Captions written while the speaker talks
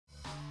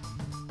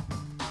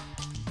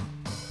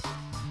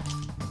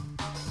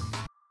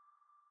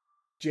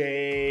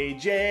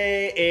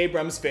J.J.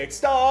 Abrams fixed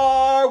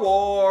Star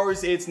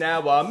Wars. It's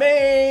now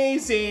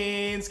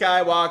amazing.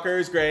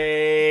 Skywalker's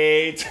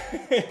great.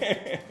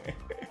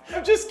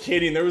 I'm just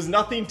kidding. There was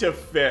nothing to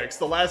fix.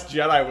 The Last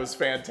Jedi was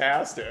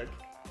fantastic.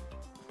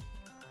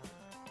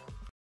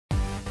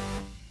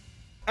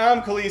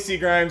 I'm Khaleesi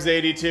Grimes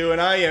 82, and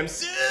I am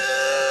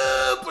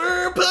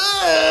super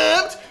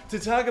pumped to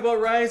talk about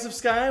Rise of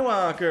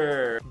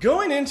Skywalker.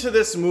 Going into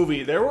this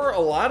movie, there were a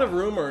lot of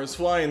rumors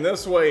flying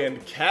this way,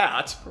 and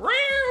cat.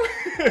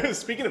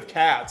 Speaking of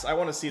cats, I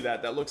want to see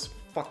that. That looks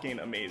fucking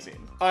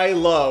amazing. I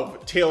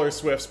love Taylor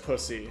Swift's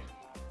pussy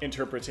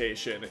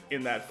interpretation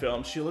in that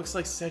film. She looks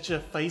like such a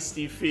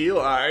feisty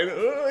feline.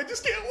 I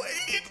just can't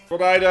wait.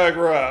 But I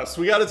digress.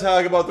 We got to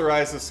talk about the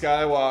Rise of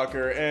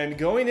Skywalker. And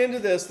going into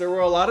this, there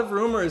were a lot of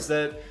rumors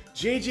that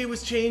JJ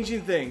was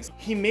changing things.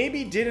 He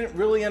maybe didn't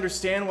really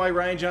understand why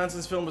Rian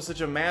Johnson's film was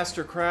such a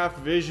mastercraft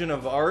vision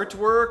of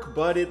artwork,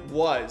 but it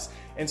was.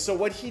 And so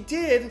what he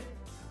did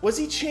was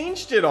he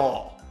changed it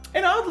all.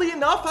 And oddly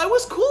enough, I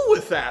was cool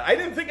with that. I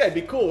didn't think I'd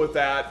be cool with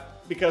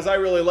that, because I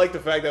really like the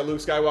fact that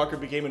Luke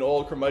Skywalker became an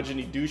old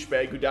curmudgeon-y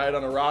douchebag who died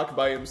on a rock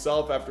by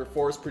himself after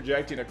force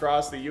projecting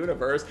across the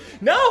universe.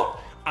 No!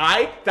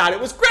 I thought it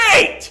was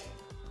great!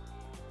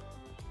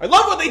 I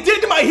love what they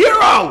did to my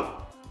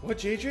hero! What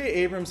J.J.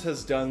 Abrams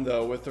has done,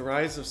 though, with The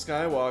Rise of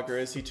Skywalker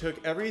is he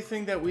took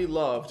everything that we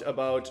loved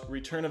about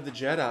Return of the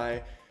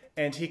Jedi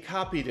and he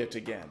copied it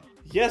again.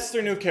 Yes,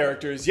 they're new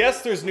characters.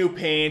 Yes, there's new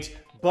paint.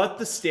 But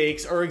the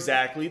stakes are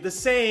exactly the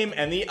same,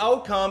 and the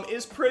outcome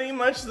is pretty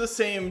much the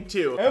same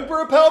too.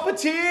 Emperor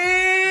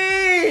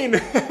Palpatine!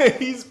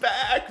 He's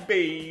back,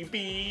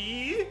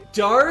 baby!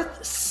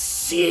 Darth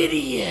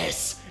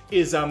Sidious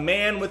is a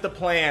man with a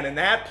plan, and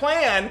that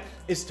plan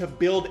is to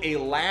build a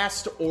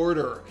last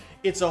order.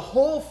 It's a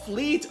whole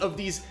fleet of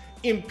these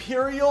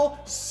Imperial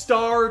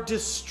Star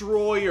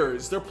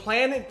Destroyers. They're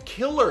planet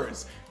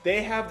killers.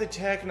 They have the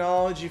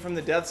technology from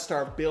the Death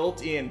Star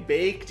built in,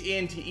 baked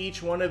into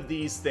each one of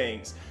these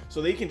things.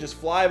 So they can just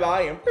fly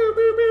by and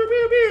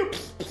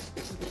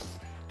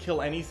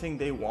kill anything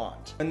they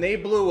want. When they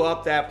blew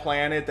up that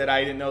planet that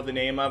I didn't know the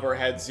name of or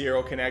had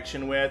zero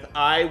connection with,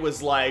 I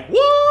was like,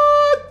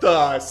 what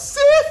the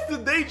Sith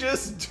did they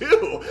just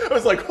do? I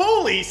was like,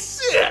 holy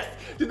Sith!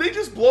 Did they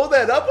just blow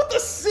that up with the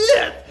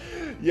Sith?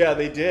 Yeah,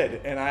 they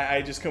did, and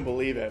I just couldn't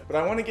believe it. But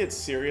I want to get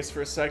serious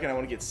for a second. I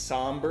want to get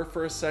somber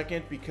for a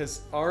second,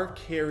 because our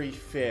Carrie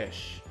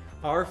Fish,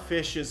 our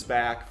fish is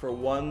back for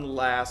one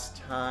last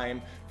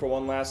time, for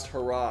one last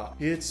hurrah.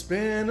 It's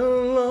been a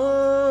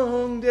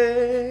long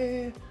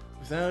day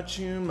without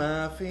you,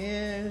 my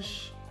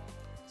fish.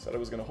 Said I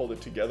was going to hold it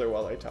together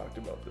while I talked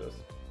about this.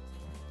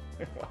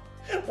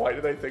 Why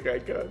did I think I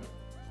could?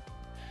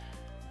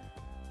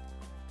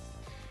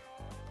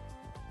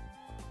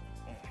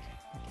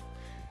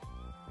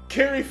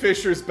 Carrie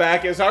Fisher's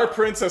back as our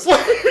Princess Leia.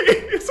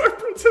 It's our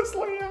Princess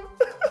Leia.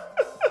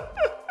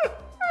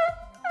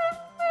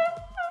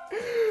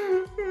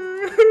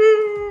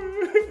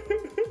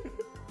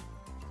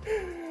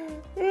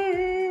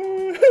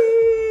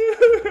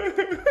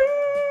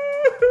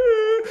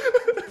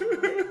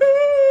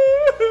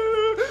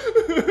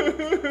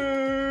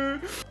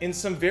 In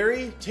some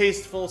very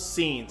tasteful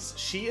scenes,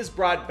 she is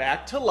brought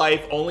back to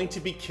life only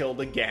to be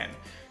killed again.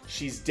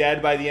 She's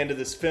dead by the end of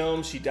this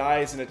film. She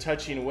dies in a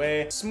touching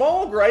way.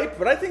 Small gripe,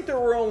 but I think there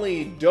were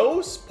only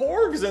dos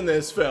porgs in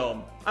this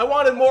film. I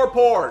wanted more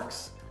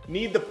porgs.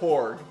 Need the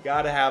porg.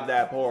 Gotta have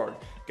that porg.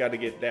 Gotta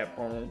get that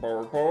porg.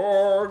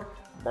 Gotta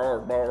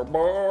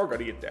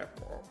get that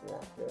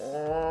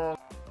porg.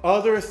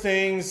 Other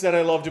things that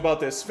I loved about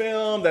this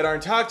film that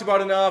aren't talked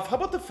about enough. How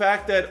about the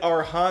fact that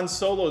our Han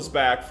Solo's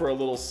back for a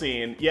little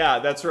scene? Yeah,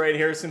 that's right,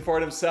 Harrison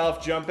Ford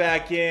himself jumped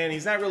back in.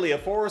 He's not really a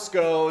Force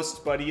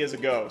ghost, but he is a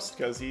ghost,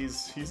 because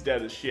he's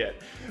dead as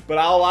shit. But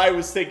all I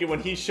was thinking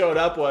when he showed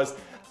up was,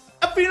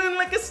 I'm feeling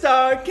like a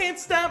star, can't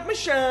stop my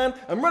shine.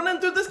 I'm running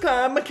through this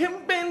cloud, I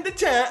can't bend the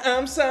time.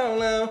 I'm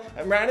solo,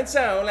 I'm riding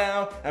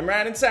solo, I'm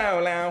riding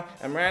solo,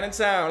 I'm riding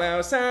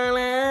solo,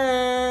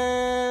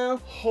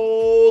 solo.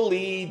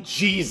 Holy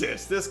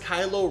Jesus, this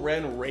Kylo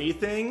Ren Rey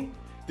thing,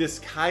 this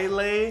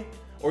Kyle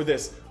or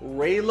this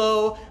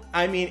Reylo,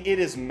 I mean, it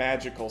is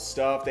magical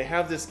stuff. They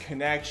have this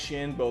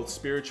connection, both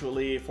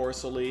spiritually,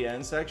 forcefully,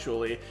 and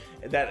sexually,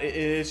 that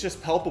it's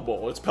just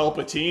palpable. It's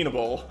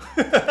Palpatineable.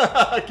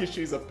 Because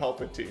she's a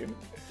Palpatine.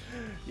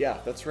 Yeah,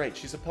 that's right.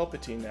 She's a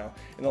Palpatine now.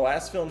 In the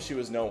last film, she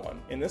was no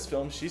one. In this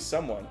film, she's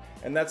someone.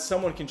 And that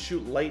someone can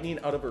shoot lightning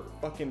out of her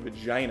fucking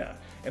vagina.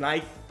 And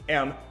I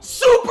am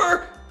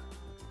super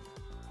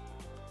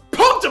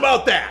pumped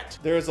about that!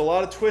 There's a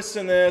lot of twists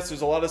in this,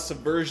 there's a lot of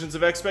subversions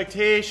of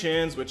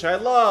expectations, which I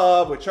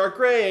love, which are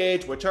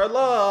great, which I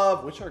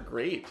love, which are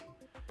great.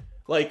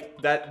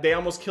 Like, that they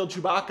almost killed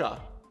Chewbacca.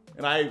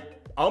 And I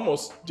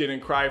almost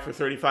didn't cry for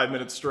 35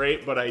 minutes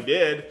straight, but I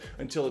did,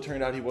 until it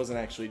turned out he wasn't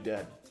actually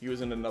dead. He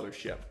was in another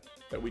ship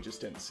that we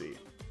just didn't see.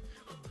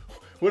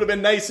 Would have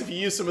been nice if you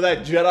used some of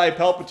that Jedi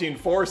Palpatine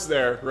force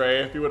there,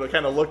 Ray, if you would have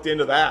kind of looked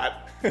into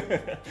that.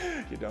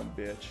 You dumb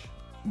bitch.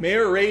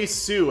 Mary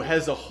Sue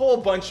has a whole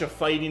bunch of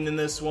fighting in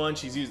this one.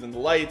 She's using the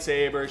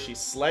lightsaber. She's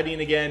sledding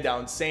again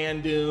down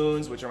sand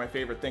dunes, which are my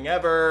favorite thing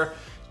ever.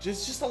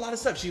 Just a lot of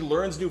stuff. She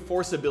learns new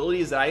Force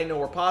abilities that I didn't know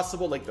were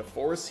possible, like the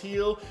Force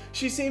heal.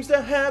 She seems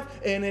to have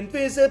an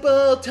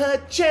invisible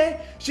touch.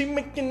 She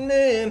making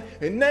it,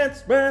 and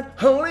that's right,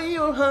 holding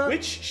your heart,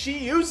 which she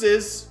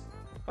uses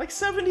like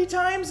 70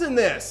 times in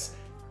this.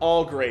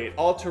 All great,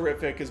 all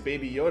terrific, because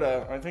Baby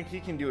Yoda, I think he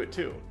can do it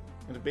too.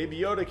 And if Baby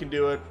Yoda can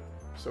do it,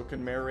 so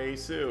can Mary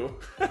Sue.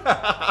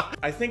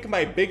 I think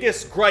my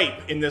biggest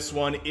gripe in this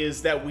one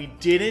is that we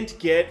didn't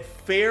get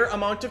fair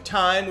amount of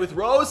time with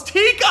Rose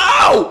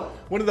Tico!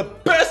 One of the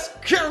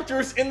best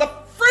characters in the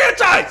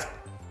franchise!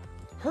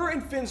 Her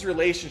and Finn's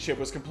relationship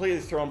was completely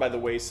thrown by the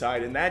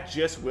wayside, and that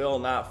just will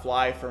not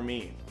fly for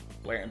me.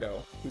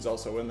 Lando, who's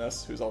also in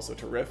this, who's also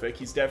terrific.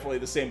 He's definitely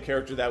the same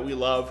character that we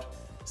loved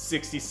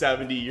 60,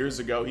 70 years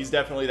ago. He's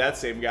definitely that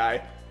same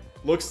guy.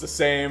 Looks the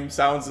same,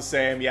 sounds the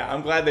same. Yeah,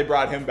 I'm glad they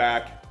brought him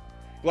back.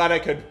 Glad I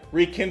could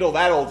rekindle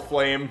that old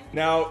flame.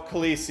 Now,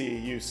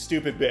 Khaleesi, you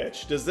stupid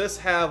bitch. Does this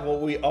have what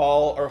we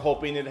all are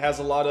hoping it has?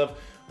 A lot of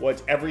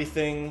what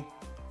everything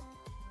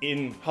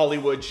in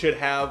Hollywood should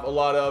have a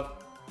lot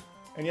of?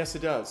 And yes,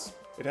 it does.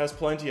 It has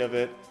plenty of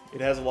it.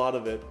 It has a lot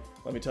of it.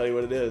 Let me tell you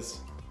what it is.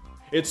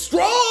 It's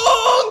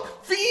strong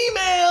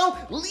female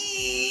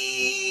leads!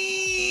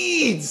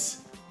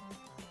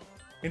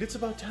 And it's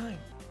about time.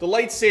 The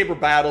lightsaber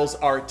battles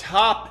are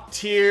top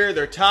tier,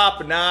 they're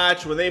top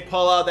notch. When they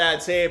pull out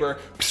that saber,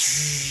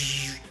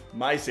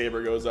 my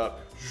saber goes up.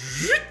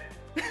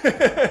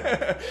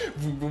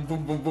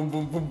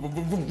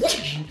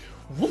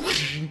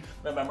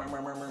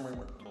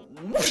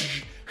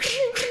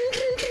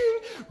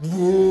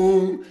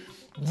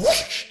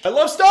 I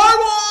love Star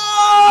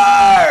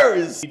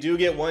Wars! We do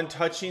get one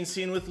touching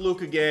scene with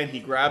Luke again. He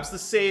grabs the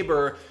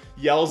saber,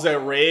 yells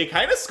at Rey,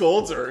 kind of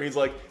scolds her. He's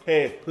like,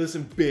 hey,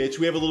 listen, bitch,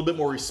 we have a little bit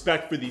more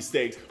respect for these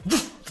things.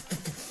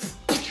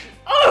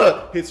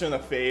 Hits her in the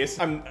face.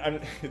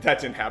 That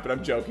didn't happen,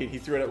 I'm joking. He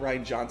threw it at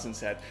Rian Johnson's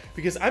head.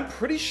 Because I'm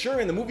pretty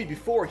sure in the movie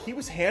before, he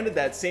was handed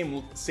that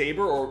same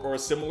saber or a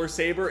similar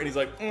saber, and he's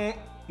like,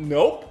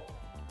 nope.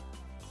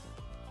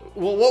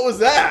 Well, what was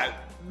that?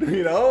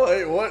 You know,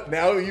 hey, what,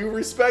 now you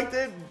respect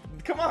it?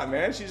 Come on,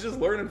 man, she's just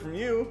learning from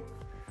you.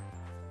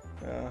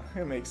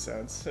 It makes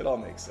sense. It all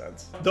makes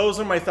sense. Those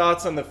are my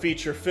thoughts on the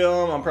feature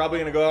film. I'm probably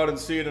gonna go out and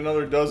see it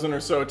another dozen or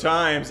so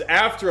times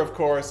after, of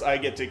course, I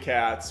get to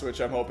Cats,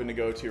 which I'm hoping to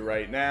go to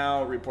right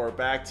now, report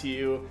back to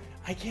you.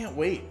 I can't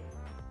wait.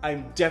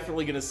 I'm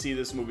definitely gonna see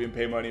this movie and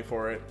pay money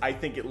for it. I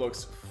think it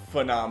looks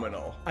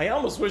phenomenal. I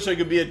almost wish I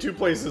could be at two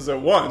places at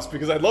once,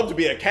 because I'd love to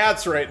be at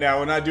Cats right now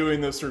and not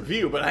doing this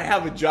review, but I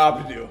have a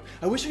job to do.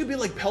 I wish I could be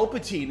like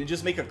Palpatine and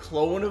just make a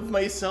clone of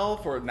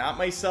myself, or not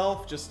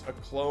myself, just a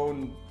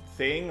clone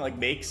thing, like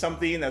make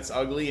something that's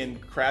ugly and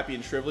crappy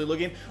and shrivelly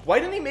looking. Why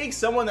didn't he make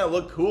someone that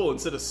looked cool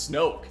instead of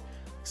Snoke?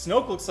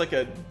 Snoke looks like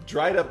a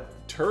dried up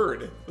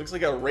turd. Looks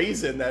like a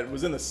raisin that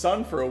was in the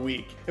sun for a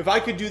week. If I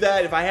could do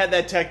that, if I had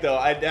that tech though,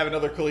 I'd have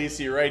another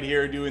Khaleesi right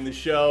here doing the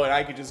show, and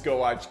I could just go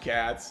watch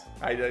Cats.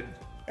 I did.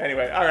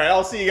 Anyway, all right,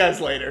 I'll see you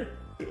guys later.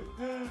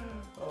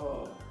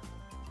 Oh.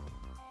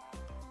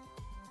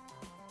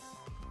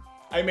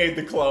 I made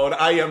the clone.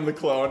 I am the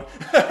clone.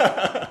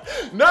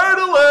 Nerd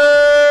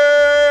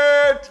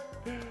alert!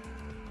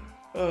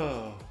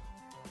 Oh,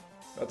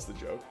 that's the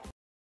joke.